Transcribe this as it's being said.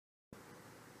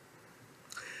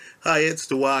Hi, it's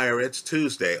Dwyer. It's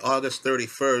Tuesday, August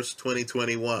 31st,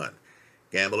 2021.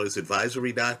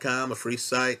 GamblersAdvisory.com, a free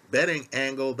site.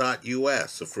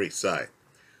 BettingAngle.us, a free site.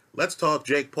 Let's talk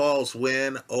Jake Paul's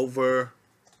win over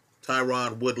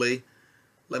Tyron Woodley.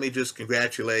 Let me just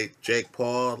congratulate Jake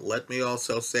Paul. Let me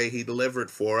also say he delivered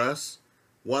for us,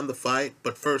 won the fight,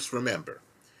 but first remember,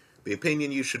 the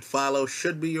opinion you should follow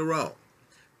should be your own.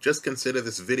 Just consider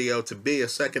this video to be a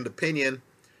second opinion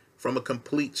from a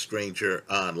complete stranger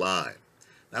online.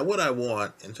 Now, what I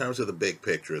want in terms of the big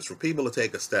picture is for people to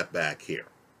take a step back here,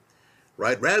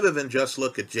 right? Rather than just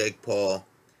look at Jake Paul,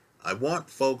 I want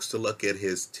folks to look at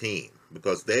his team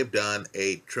because they've done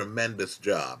a tremendous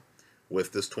job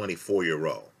with this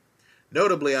 24-year-old.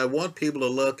 Notably, I want people to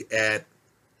look at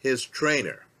his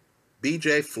trainer,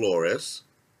 BJ Flores,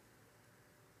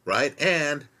 right?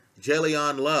 And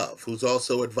J'Leon Love, who's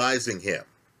also advising him.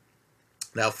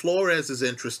 Now, Flores is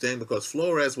interesting because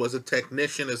Flores was a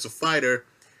technician as a fighter.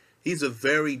 He's a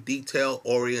very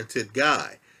detail-oriented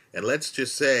guy. And let's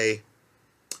just say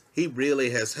he really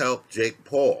has helped Jake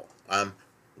Paul. I'm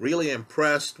really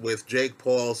impressed with Jake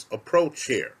Paul's approach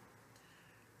here.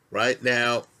 Right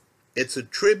now, it's a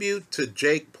tribute to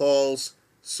Jake Paul's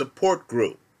support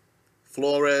group,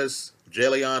 Flores,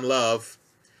 J'Leon Love,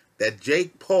 that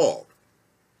Jake Paul,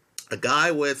 a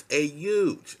guy with a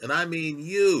huge, and I mean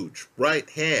huge, right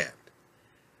hand,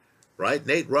 right?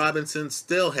 Nate Robinson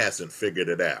still hasn't figured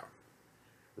it out,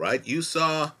 right? You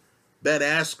saw Ben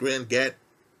Askren get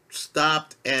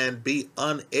stopped and be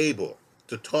unable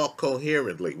to talk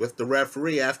coherently with the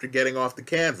referee after getting off the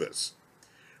canvas,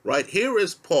 right? Here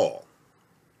is Paul,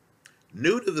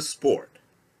 new to the sport,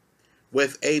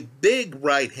 with a big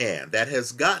right hand that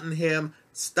has gotten him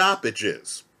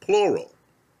stoppages, plural.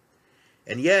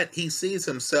 And yet he sees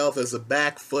himself as a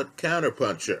back foot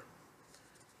counterpuncher,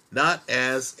 not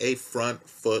as a front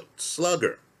foot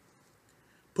slugger.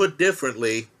 Put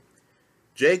differently,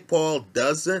 Jake Paul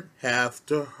doesn't have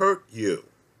to hurt you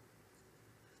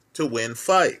to win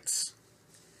fights.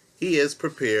 He is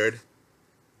prepared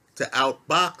to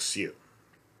outbox you.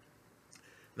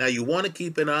 Now you want to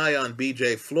keep an eye on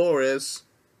BJ Flores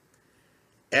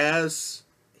as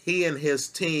he and his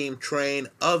team train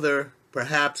other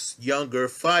perhaps younger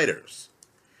fighters.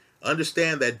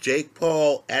 Understand that Jake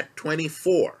Paul at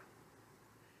 24,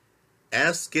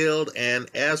 as skilled and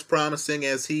as promising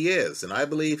as he is, and I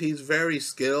believe he's very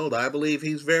skilled, I believe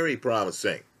he's very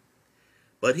promising,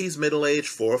 but he's middle-aged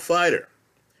for a fighter.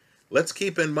 Let's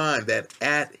keep in mind that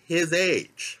at his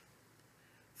age,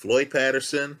 Floyd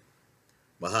Patterson,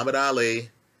 Muhammad Ali,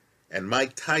 and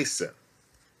Mike Tyson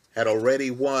had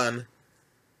already won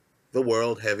the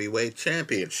World Heavyweight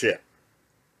Championship.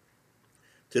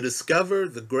 To discover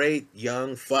the great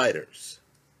young fighters,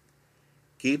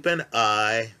 keep an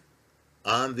eye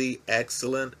on the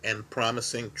excellent and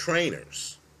promising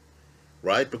trainers,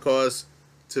 right? Because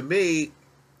to me,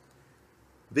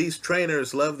 these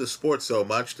trainers love the sport so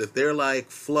much that they're like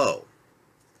Flo,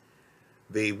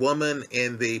 the woman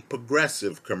in the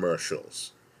Progressive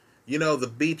commercials. You know, the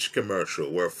beach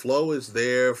commercial where Flo is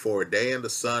there for a day in the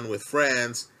sun with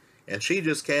friends and she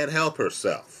just can't help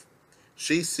herself.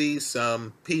 She sees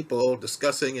some people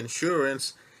discussing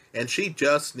insurance and she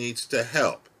just needs to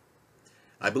help.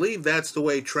 I believe that's the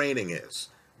way training is.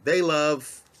 They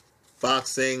love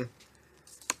boxing.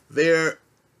 They're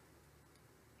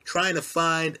trying to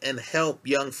find and help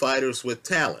young fighters with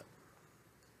talent.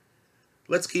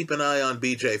 Let's keep an eye on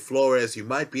BJ Flores. You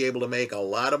might be able to make a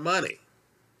lot of money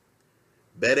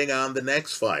betting on the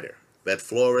next fighter that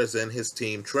Flores and his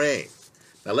team train.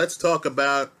 Now let's talk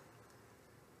about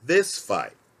this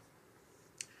fight.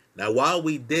 Now, while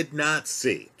we did not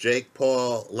see Jake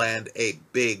Paul land a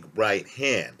big right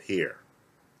hand here,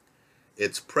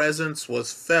 its presence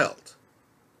was felt.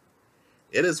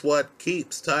 It is what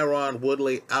keeps Tyron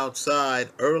Woodley outside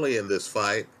early in this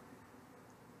fight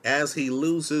as he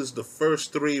loses the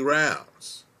first 3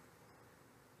 rounds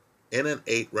in an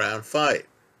 8-round fight,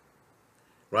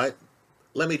 right?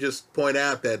 Let me just point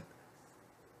out that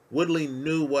Woodley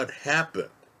knew what happened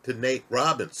to Nate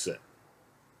Robinson.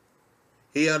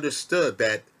 He understood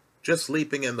that just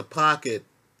leaping in the pocket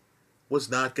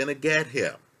was not going to get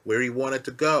him where he wanted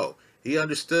to go. He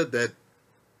understood that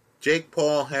Jake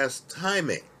Paul has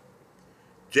timing.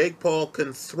 Jake Paul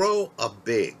can throw a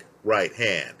big right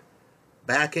hand,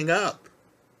 backing up.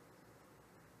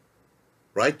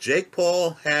 Right? Jake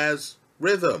Paul has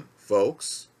rhythm,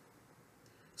 folks.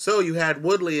 So you had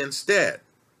Woodley instead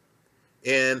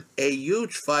in a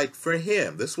huge fight for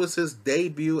him. This was his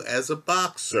debut as a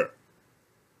boxer.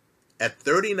 At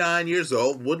 39 years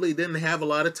old, Woodley didn't have a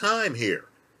lot of time here,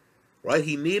 right?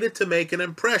 He needed to make an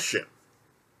impression.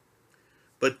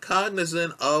 but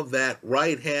cognizant of that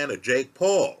right hand of Jake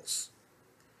Paul's.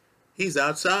 He's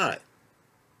outside.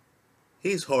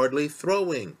 He's hardly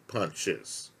throwing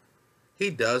punches. He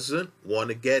doesn't want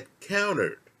to get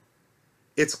countered.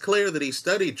 It's clear that he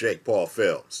studied Jake Paul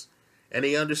films, and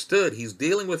he understood he's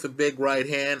dealing with a big right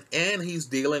hand and he's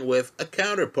dealing with a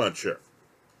counterpuncher.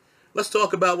 Let's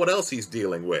talk about what else he's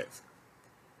dealing with,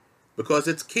 because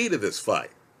it's key to this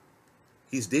fight.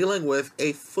 He's dealing with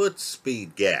a foot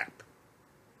speed gap.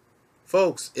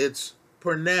 Folks, it's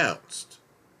pronounced.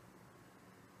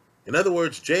 In other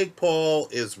words, Jake Paul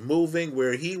is moving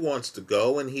where he wants to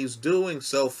go, and he's doing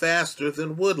so faster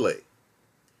than Woodley.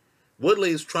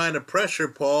 Woodley's trying to pressure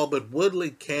Paul, but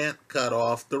Woodley can't cut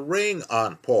off the ring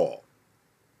on Paul.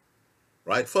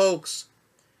 Right, folks?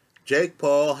 Jake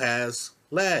Paul has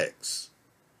legs.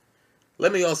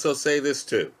 Let me also say this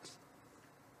too.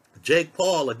 Jake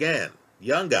Paul, again,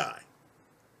 young guy.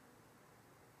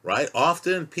 Right?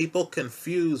 Often people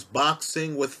confuse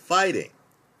boxing with fighting.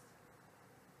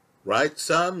 Right?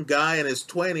 Some guy in his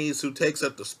 20s who takes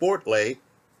up the sport late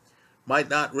might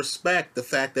not respect the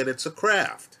fact that it's a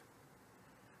craft.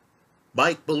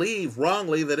 Might believe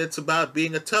wrongly that it's about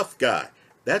being a tough guy.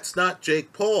 That's not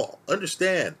Jake Paul.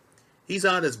 Understand, he's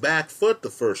on his back foot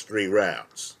the first 3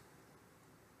 rounds.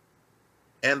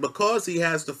 And because he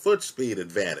has the foot speed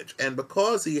advantage, and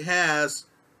because he has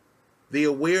the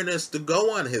awareness to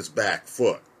go on his back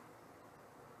foot,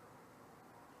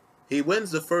 he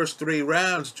wins the first 3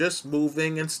 rounds just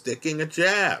moving and sticking a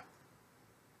jab.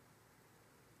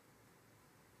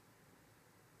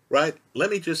 Right? Let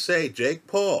me just say, Jake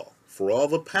Paul, for all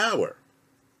the power,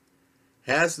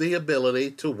 has the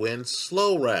ability to win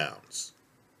slow rounds.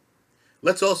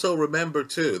 Let's also remember,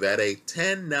 too, that a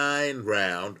 10-9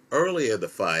 round early in the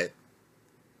fight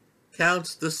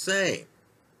counts the same.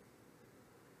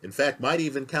 In fact, might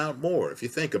even count more if you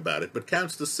think about it, but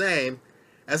counts the same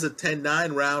as a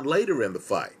 10-9 round later in the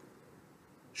fight,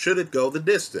 should it go the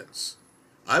distance.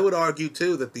 I would argue,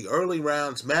 too, that the early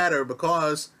rounds matter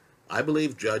because I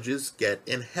believe judges get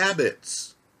in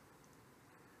habits.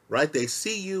 Right? They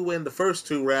see you in the first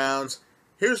 2 rounds.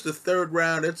 Here's the 3rd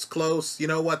round. It's close. You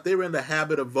know what? They're in the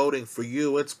habit of voting for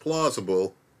you. It's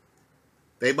plausible.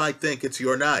 They might think it's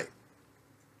your night.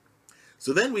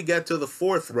 So then we get to the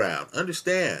 4th round.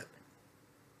 Understand,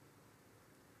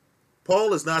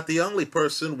 Paul is not the only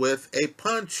person with a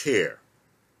punch here.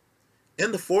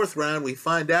 In the 4th round, we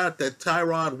find out that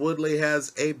Tyron Woodley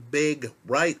has a big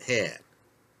right hand.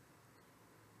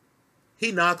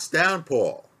 He knocks down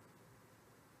Paul.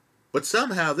 But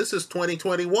somehow, this is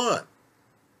 2021.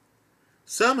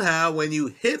 Somehow, when you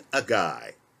hit a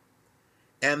guy,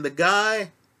 and the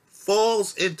guy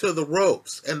falls into the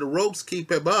ropes, and the ropes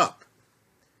keep him up.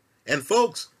 And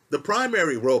folks, the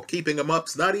primary rope keeping him up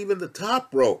is not even the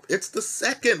top rope. It's the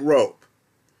 2nd rope.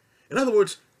 In other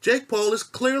words, Jake Paul is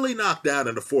clearly knocked down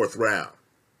in the 4th round.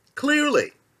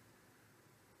 Clearly.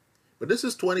 But this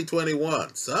is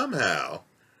 2021. Somehow,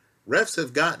 refs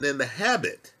have gotten in the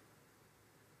habit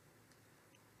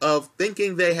of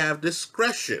thinking they have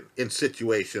discretion in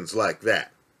situations like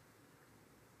that.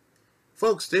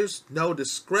 Folks, there's no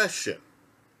discretion.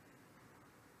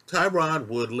 Tyron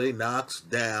Woodley knocks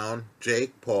down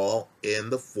Jake Paul in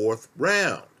the 4th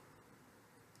round.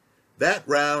 That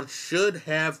round should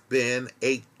have been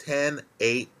a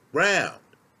 10-8 round.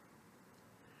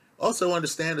 Also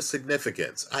understand the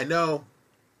significance.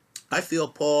 I feel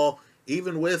Paul,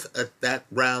 even with that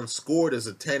round scored as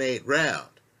a 10-8 round,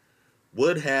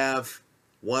 would have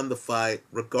won the fight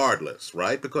regardless,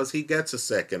 right? Because he gets a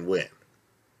 2nd win.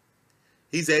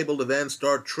 He's able to then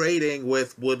start trading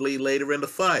with Woodley later in the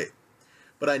fight.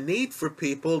 But I need for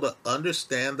people to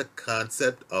understand the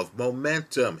concept of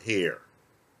momentum here.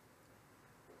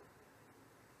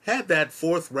 Had that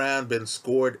 4th round been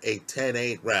scored a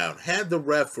 10-8 round, had the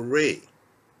referee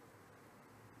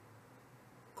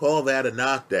call that a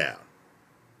knockdown,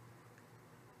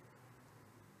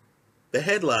 the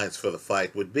headlines for the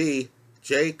fight would be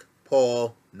Jake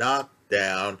Paul knocked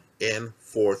down in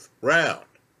 4th round.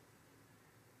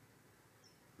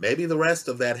 Maybe the rest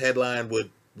of that headline would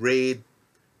read,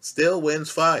 still wins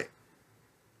fight.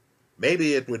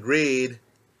 Maybe it would read,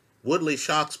 Woodley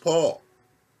shocks Paul,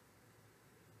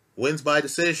 wins by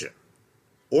decision,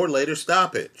 or later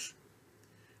stoppage.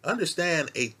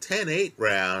 Understand, a 10-8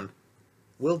 round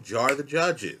will jar the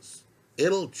judges.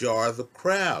 It'll jar the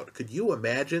crowd. Could you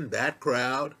imagine that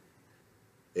crowd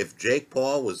if Jake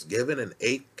Paul was given an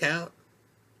 8 count?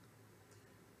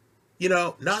 You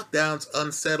know, knockdowns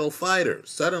unsettle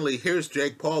fighters. Suddenly, here's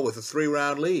Jake Paul with a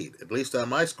 3-round lead, at least on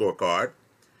my scorecard.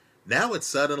 Now it's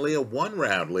suddenly a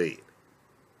 1-round lead.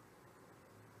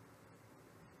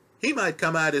 He might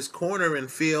come out his corner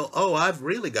and feel, oh, I've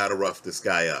really got to rough this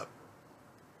guy up.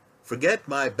 Forget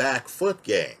my back foot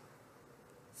game.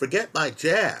 Forget my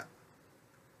jab.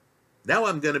 Now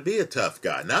I'm going to be a tough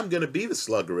guy. Now I'm going to be the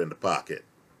slugger in the pocket.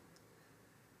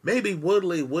 Maybe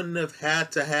Woodley wouldn't have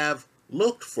had to have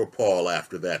looked for Paul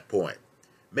after that point.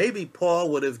 Maybe Paul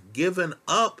would have given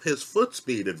up his foot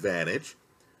speed advantage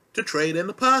to trade in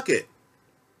the pocket.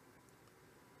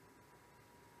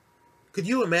 Could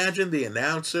you imagine the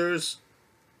announcers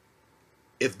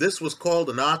if this was called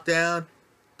a knockdown?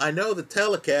 I know the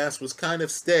telecast was kind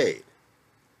of staid,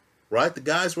 right? The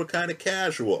guys were kind of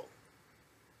casual,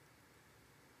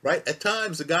 right? At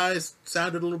times, the guys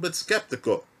sounded a little bit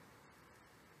skeptical.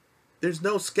 There's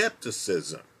no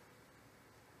skepticism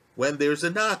when there's a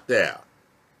knockdown.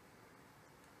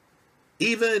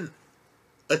 Even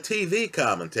a TV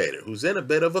commentator who's in a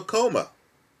bit of a coma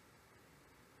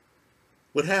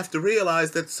would have to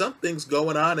realize that something's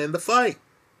going on in the fight.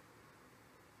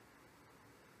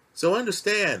 So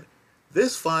understand,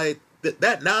 this fight,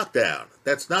 that knockdown,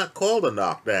 that's not called a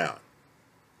knockdown,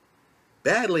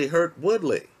 badly hurt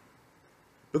Woodley.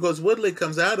 Because Woodley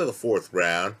comes out of the fourth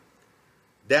round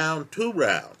down 2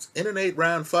 rounds in an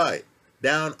 8-round fight,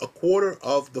 down a quarter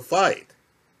of the fight,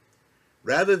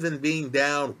 rather than being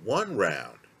down 1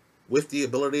 round with the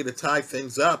ability to tie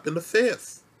things up in the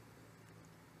 5th.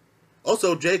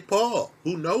 Also, Jake Paul,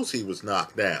 who knows he was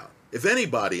knocked down. If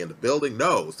anybody in the building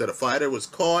knows that a fighter was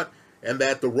caught and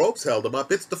that the ropes held him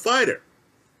up, it's the fighter.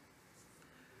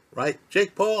 Right?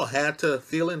 Jake Paul had to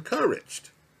feel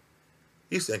encouraged.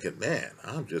 He's thinking, man,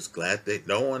 I'm just glad that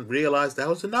no one realized that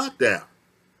was a knockdown.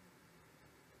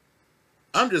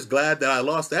 I'm just glad that I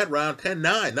lost that round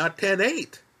 10-9, not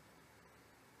 10-8.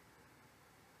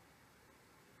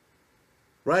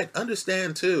 Right?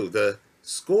 Understand, too, the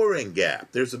scoring gap.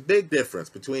 There's a big difference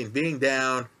between being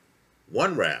down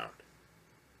 1 round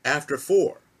after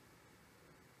 4,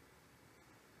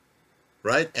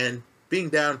 right, and being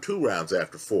down 2 rounds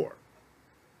after 4.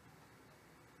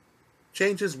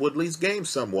 Changes Woodley's game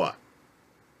somewhat.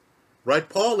 Right?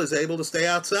 Paul is able to stay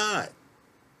outside.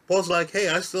 Paul's like, hey,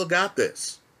 I still got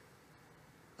this.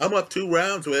 I'm up 2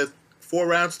 rounds with 4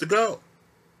 rounds to go.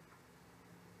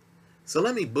 So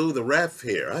let me boo the ref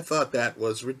here. I thought that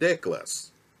was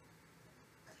ridiculous.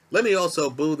 Let me also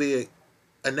boo the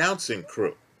announcing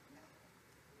crew.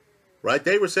 Right?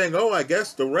 They were saying, oh, I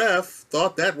guess the ref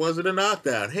thought that wasn't a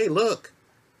knockdown. Hey, look.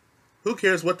 Who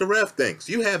cares what the ref thinks?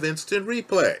 You have instant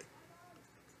replay.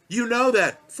 You know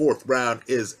that 4th round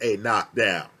is a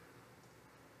knockdown.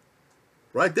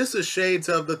 Right? This is shades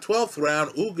of the 12th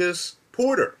round Ugas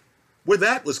Porter, where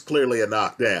that was clearly a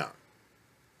knockdown.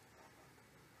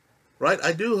 Right?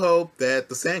 I do hope that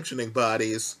the sanctioning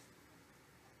bodies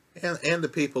and the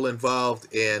people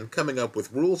involved in coming up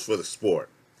with rules for the sport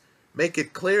make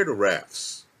it clear to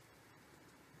refs.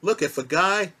 Look, if a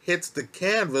guy hits the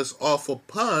canvas off a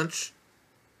punch,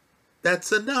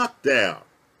 that's a knockdown.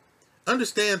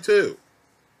 Understand, too,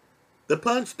 the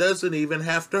punch doesn't even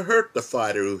have to hurt the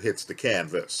fighter who hits the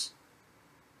canvas.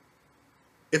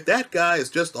 If that guy is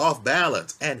just off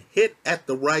balance and hit at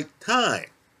the right time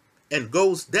and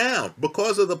goes down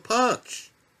because of the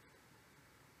punch,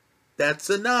 that's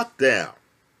a knockdown.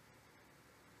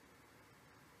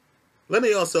 Let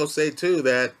me also say, too,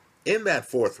 that in that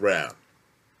 4th round,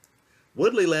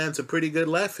 Woodley lands a pretty good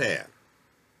left hand.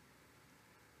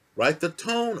 Right? The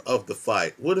tone of the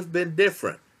fight would have been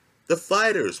different. The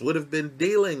fighters would have been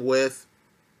dealing with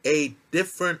a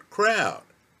different crowd.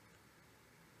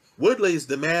 Woodley's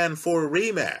demand for a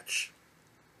rematch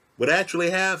would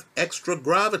actually have extra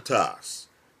gravitas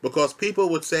because people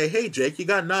would say, hey, Jake, you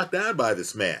got knocked down by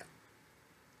this man.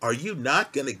 Are you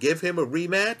not going to give him a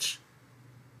rematch?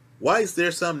 Why is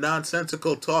there some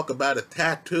nonsensical talk about a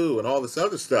tattoo and all this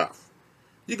other stuff?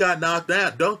 You got knocked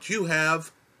out. Don't you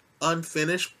have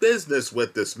unfinished business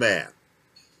with this man?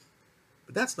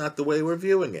 But that's not the way we're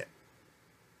viewing it.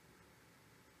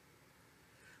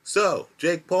 So,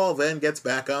 Jake Paul then gets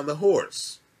back on the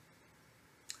horse.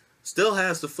 Still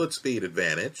has the foot speed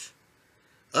advantage.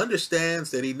 Understands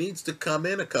that he needs to come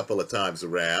in a couple of times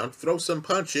around, throw some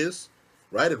punches.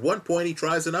 Right? At one point he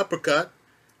tries an uppercut.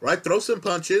 Right? Throw some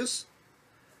punches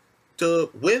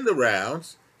to win the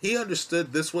rounds. He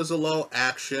understood this was a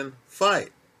low-action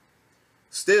fight.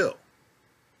 Still,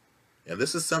 and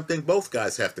this is something both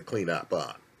guys have to clean up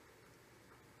on.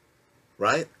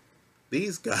 Right?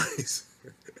 These guys,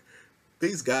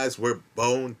 these guys were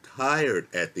bone tired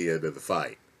at the end of the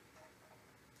fight.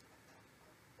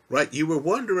 Right? You were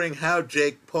wondering how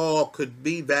Jake Paul could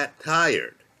be that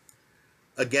tired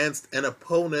against an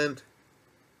opponent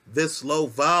this low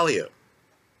volume.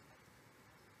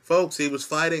 Folks, he was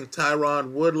fighting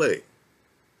Tyron Woodley,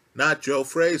 not Joe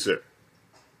Frazier.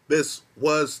 This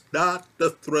was not the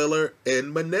Thriller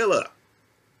in Manila.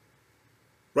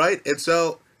 Right? And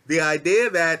so the idea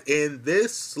that in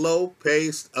this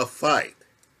slow-paced a fight,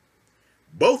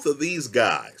 both of these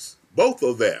guys, both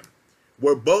of them,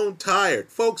 were bone tired.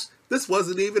 Folks, this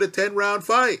wasn't even a 10-round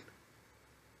fight.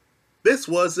 This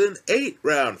was an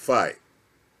 8-round fight.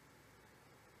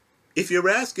 If you're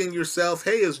asking yourself,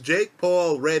 hey, is Jake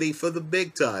Paul ready for the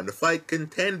big time to fight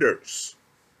contenders?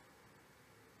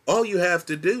 All you have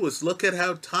to do is look at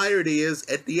how tired he is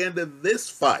at the end of this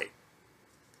fight.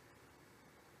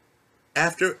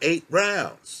 After 8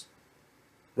 rounds.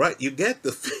 Right? You get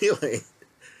the feeling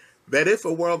that if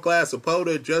a world-class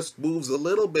opponent just moves a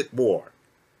little bit more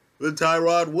than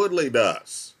Tyron Woodley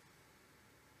does,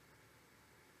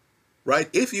 right?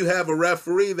 If you have a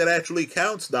referee that actually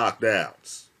counts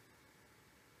knockdowns,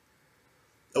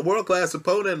 a world-class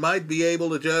opponent might be able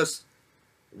to just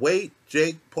wait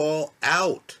Jake Paul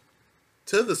out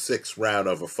to the 6th round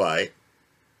of a fight,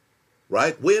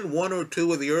 right? Win 1 or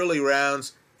 2 of the early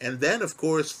rounds, and then, of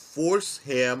course, force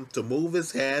him to move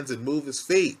his hands and move his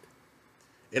feet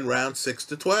in round 6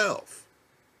 to 12.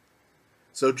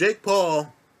 So Jake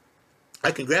Paul,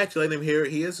 I congratulate him here.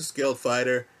 He is a skilled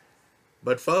fighter.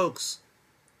 But folks,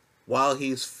 while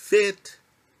he's fit,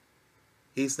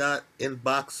 he's not in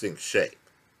boxing shape.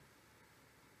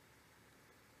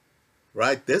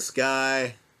 Right? This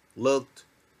guy looked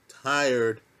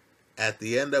tired at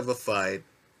the end of a fight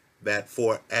that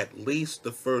for at least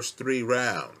the first 3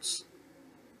 rounds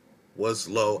was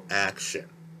low action.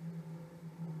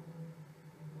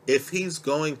 If he's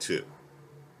going to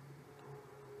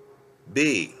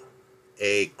be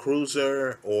a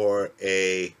cruiser or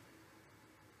a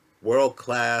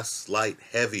world-class light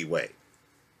heavyweight,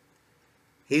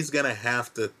 he's going to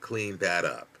have to clean that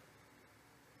up.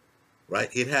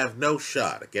 Right? He'd have no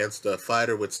shot against a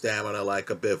fighter with stamina like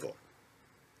a Bivol.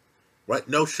 Right?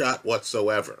 No shot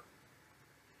whatsoever.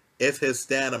 If his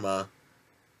stamina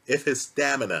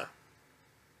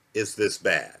is this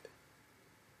bad.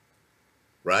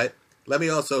 Right? Let me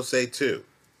also say, too,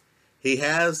 he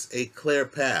has a clear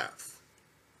path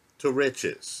to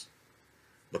riches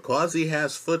because he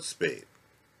has foot speed,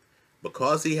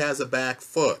 because he has a back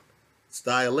foot,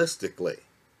 stylistically.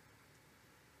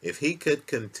 If he could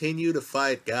continue to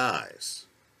fight guys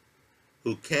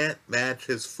who can't match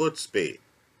his foot speed,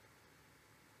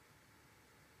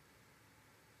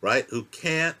 right, who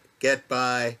can't get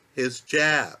by his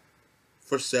jab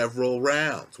for several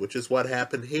rounds, which is what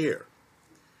happened here.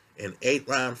 In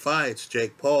 8-round fights,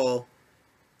 Jake Paul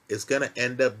is going to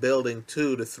end up building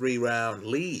 2 to 3 round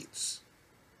leads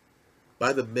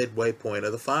by the midway point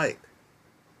of the fight,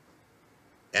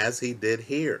 as he did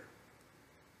here.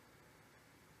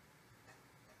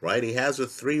 Right? He has a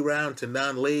 3-round to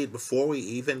none lead before we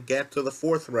even get to the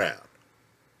 4th round.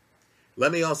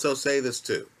 Let me also say this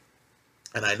too.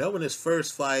 And I know in his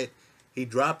first fight, he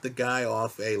dropped the guy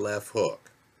off a left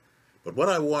hook. But what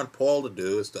I want Paul to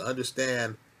do is to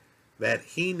understand that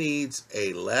he needs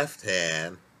a left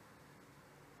hand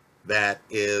that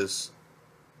is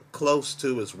close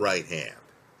to his right hand.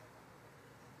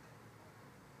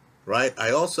 Right?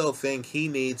 I also think he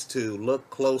needs to look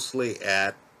closely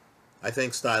at, I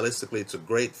think stylistically it's a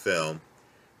great film,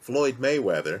 Floyd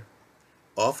Mayweather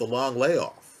off a long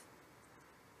layoff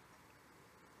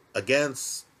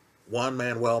against Juan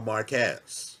Manuel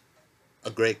Marquez, a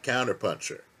great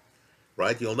counterpuncher.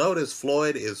 Right? You'll notice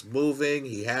Floyd is moving.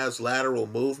 He has lateral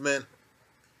movement.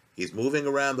 He's moving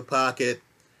around the pocket.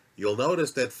 You'll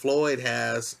notice that Floyd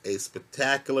has a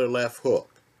spectacular left hook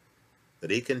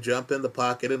that he can jump in the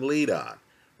pocket and lead on.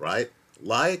 Right?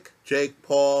 Like Jake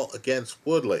Paul against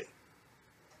Woodley,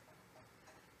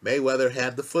 Mayweather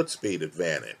had the foot speed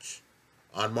advantage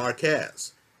on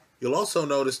Marquez. You'll also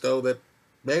notice, though, that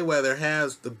Mayweather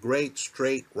has the great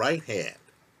straight right hand.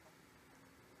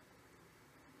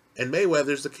 And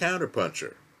Mayweather's the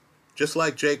counterpuncher, just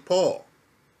like Jake Paul.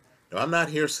 Now, I'm not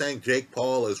here saying Jake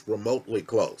Paul is remotely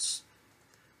close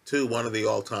to one of the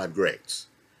all-time greats.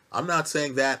 I'm not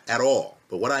saying that at all.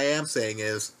 But what I am saying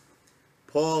is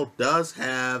Paul does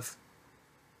have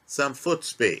some foot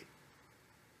speed.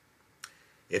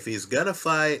 If he's going to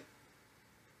fight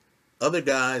other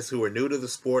guys who are new to the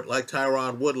sport, like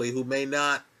Tyron Woodley, who may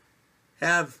not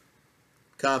have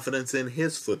confidence in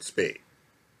his foot speed,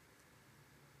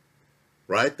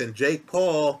 right, then Jake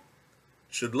Paul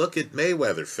should look at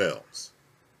Mayweather films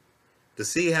to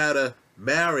see how to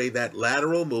marry that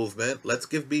lateral movement. Let's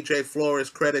give BJ Flores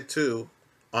credit, too,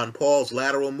 on Paul's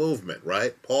lateral movement,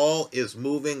 right? Paul is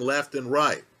moving left and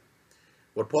right.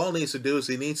 What Paul needs to do is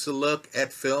he needs to look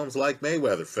at films like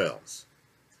Mayweather films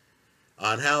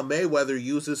on how Mayweather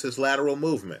uses his lateral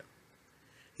movement.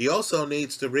 He also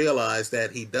needs to realize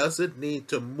that he doesn't need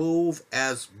to move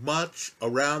as much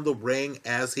around the ring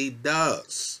as he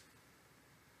does.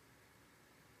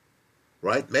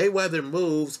 Right? Mayweather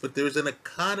moves, but there's an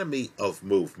economy of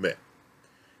movement.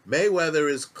 Mayweather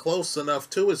is close enough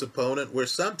to his opponent where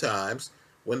sometimes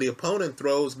when the opponent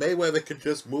throws, Mayweather can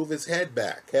just move his head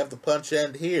back, have the punch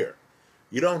end here.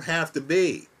 You don't have to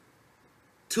be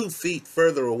 2 feet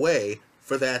further away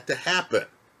for that to happen.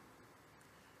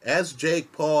 As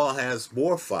Jake Paul has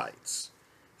more fights,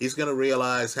 he's going to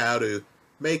realize how to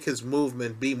make his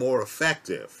movement be more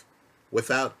effective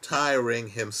without tiring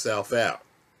himself out.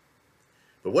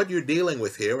 But what you're dealing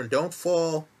with here, and don't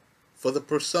fall for the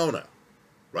persona,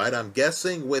 right? I'm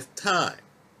guessing with time,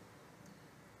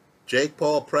 Jake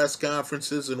Paul press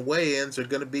conferences and weigh-ins are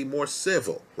going to be more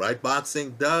civil, right?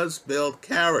 Boxing does build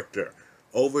character.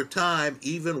 Over time,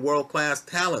 even world-class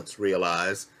talents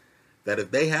realize that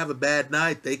if they have a bad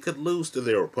night, they could lose to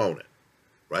their opponent,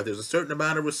 right? There's a certain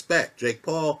amount of respect. Jake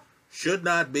Paul should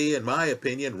not be, in my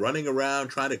opinion, running around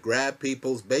trying to grab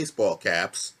people's baseball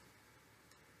caps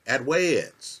at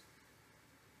weigh-ins,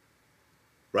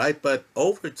 right? But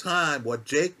over time, what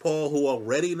Jake Paul, who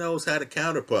already knows how to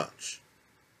counterpunch,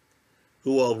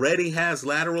 who already has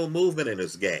lateral movement in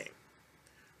his game,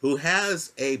 who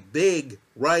has a big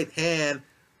right hand,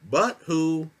 but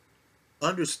who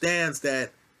understands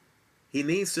that he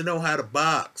needs to know how to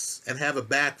box and have a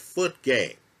back foot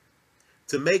game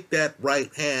to make that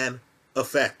right hand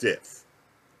effective.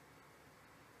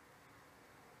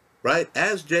 Right?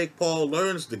 As Jake Paul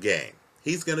learns the game,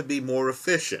 he's going to be more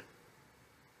efficient.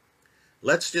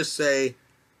 Let's just say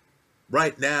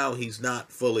right now he's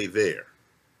not fully there.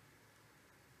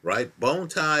 Right? Bone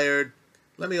tired.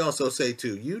 Let me also say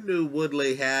too, you knew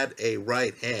Woodley had a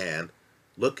right hand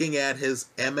looking at his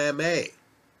MMA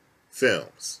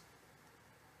films.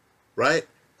 Right?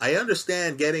 I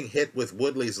understand getting hit with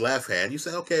Woodley's left hand. You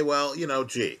say, okay, well,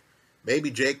 gee, maybe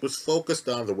Jake was focused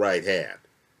on the right hand.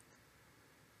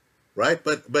 Right?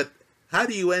 But how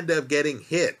do you end up getting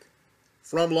hit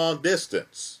from long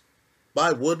distance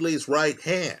by Woodley's right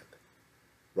hand?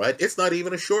 Right? It's not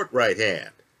even a short right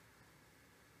hand.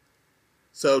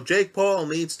 So Jake Paul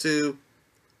needs to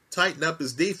tighten up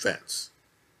his defense.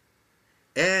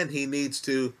 And he needs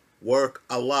to work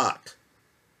a lot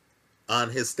on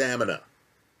his stamina.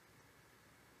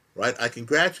 Right? I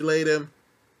congratulate him.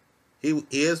 He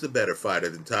is the better fighter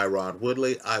than Tyron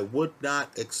Woodley. I would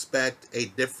not expect a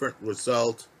different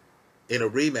result in a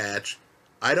rematch.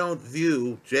 I don't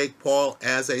view Jake Paul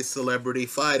as a celebrity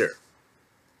fighter.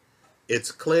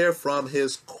 It's clear from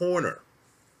his corner.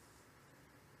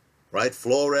 Right?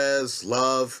 Flores,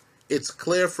 Love. It's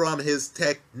clear from his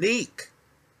technique.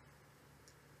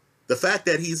 The fact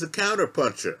that he's a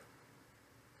counterpuncher.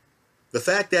 The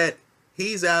fact that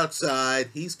he's outside,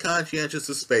 he's conscientious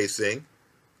of spacing,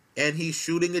 and he's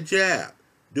shooting a jab,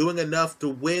 doing enough to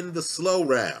win the slow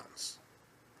rounds.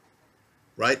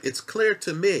 Right? It's clear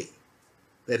to me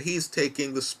that he's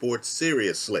taking the sport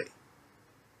seriously.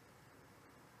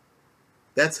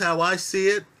 That's how I see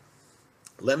it.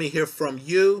 Let me hear from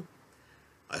you.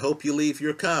 I hope you leave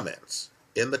your comments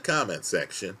in the comment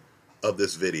section of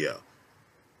this video.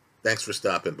 Thanks for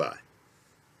stopping by.